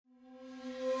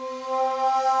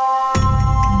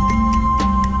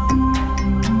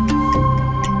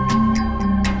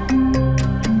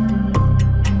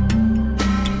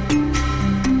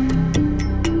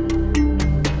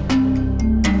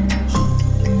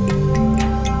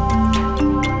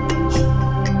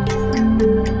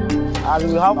And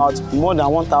we have about more than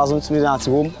 1,000 students at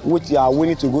home which are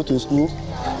willing to go to school.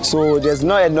 So there's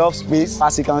not enough space.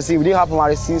 As you can see, we didn't have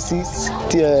primary 6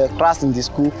 class in the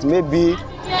school. Maybe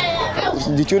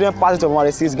the children passing to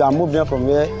primary 6 can move them from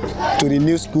here to the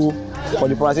new school for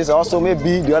the primary 6. Also,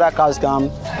 maybe the other class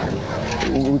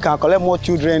we can collect more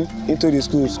children into the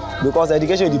schools because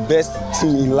education is the best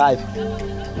thing in life.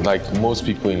 Like most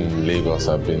people in Lagos,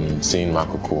 I've been seeing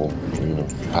Makoko,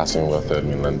 passing over Third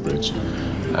Mainland Bridge,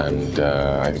 and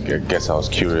I guess I was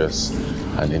curious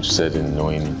and interested in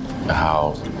knowing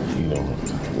how,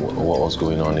 what was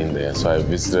going on in there. So I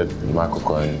visited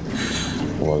Makoko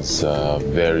and was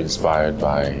very inspired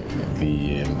by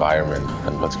the environment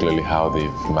and particularly how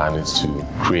they've managed to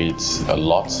create a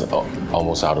lot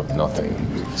almost out of nothing.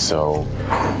 So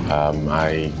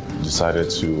I decided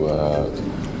to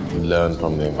learn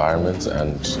from the environment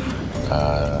and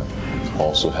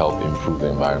also help improve the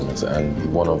environment.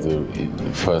 And one of the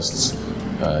first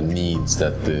needs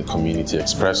that the community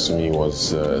expressed to me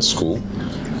was a school,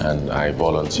 and I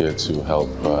volunteered to help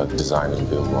design and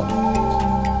build one.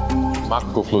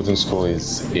 Makoko Floating School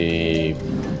is a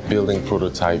building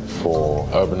prototype for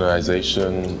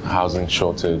urbanization, housing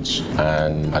shortage,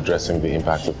 and addressing the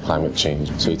impact of climate change.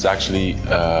 So it's actually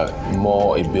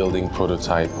more a building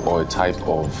prototype or a type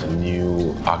of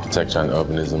new architecture and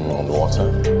urbanism on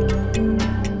water.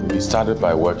 We started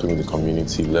by working with the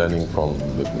community, learning from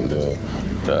the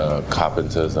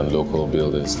carpenters and local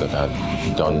builders that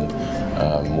had done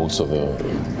most of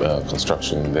the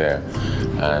construction there,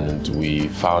 and we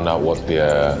found out what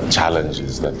their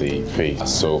challenges that they face.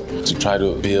 So to try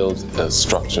to build a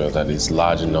structure that is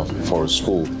large enough for a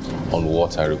school on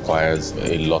water requires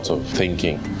a lot of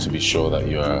thinking to be sure that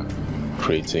you are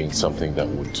creating something that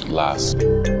would last.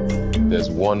 There's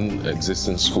one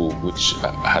existing school which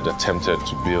had attempted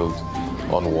to build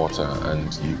on water,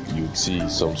 and you'd see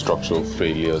some structural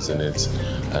failures in it,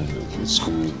 and the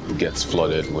school gets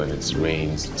flooded when it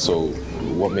rains. So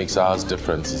what makes ours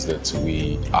different is that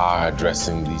we are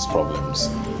addressing these problems,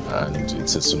 and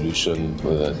it's a solution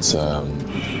that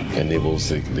enables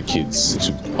the kids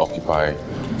to occupy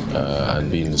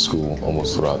and be in the school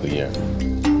almost throughout the year.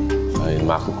 In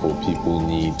Makoko, people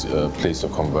need a place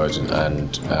of convergence,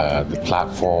 and the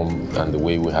platform and the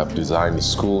way we have designed the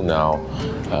school now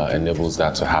enables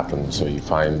that to happen. So you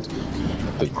find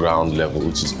the ground level,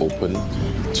 which is open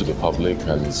to the public,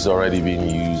 and it's already being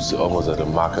used almost as a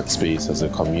market space, as a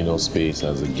communal space,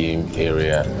 as a game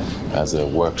area, as a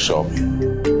workshop.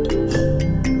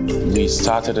 We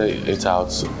started it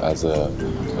out as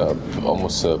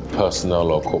almost a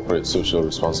personal or corporate social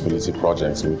responsibility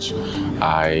project, which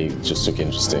I just took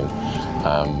interest in.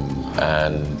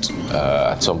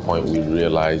 At some point we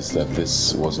realized that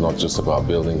this was not just about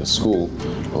building a school,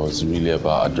 it was really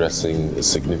about addressing a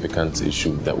significant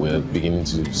issue that we're beginning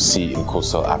to see in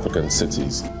coastal African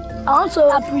cities. I want to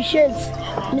appreciate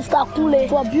Mr. Kunlé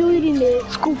for building a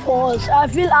school for us. I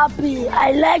feel happy.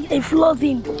 I like the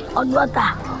floating on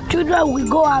water. Children will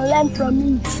go and learn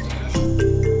from it.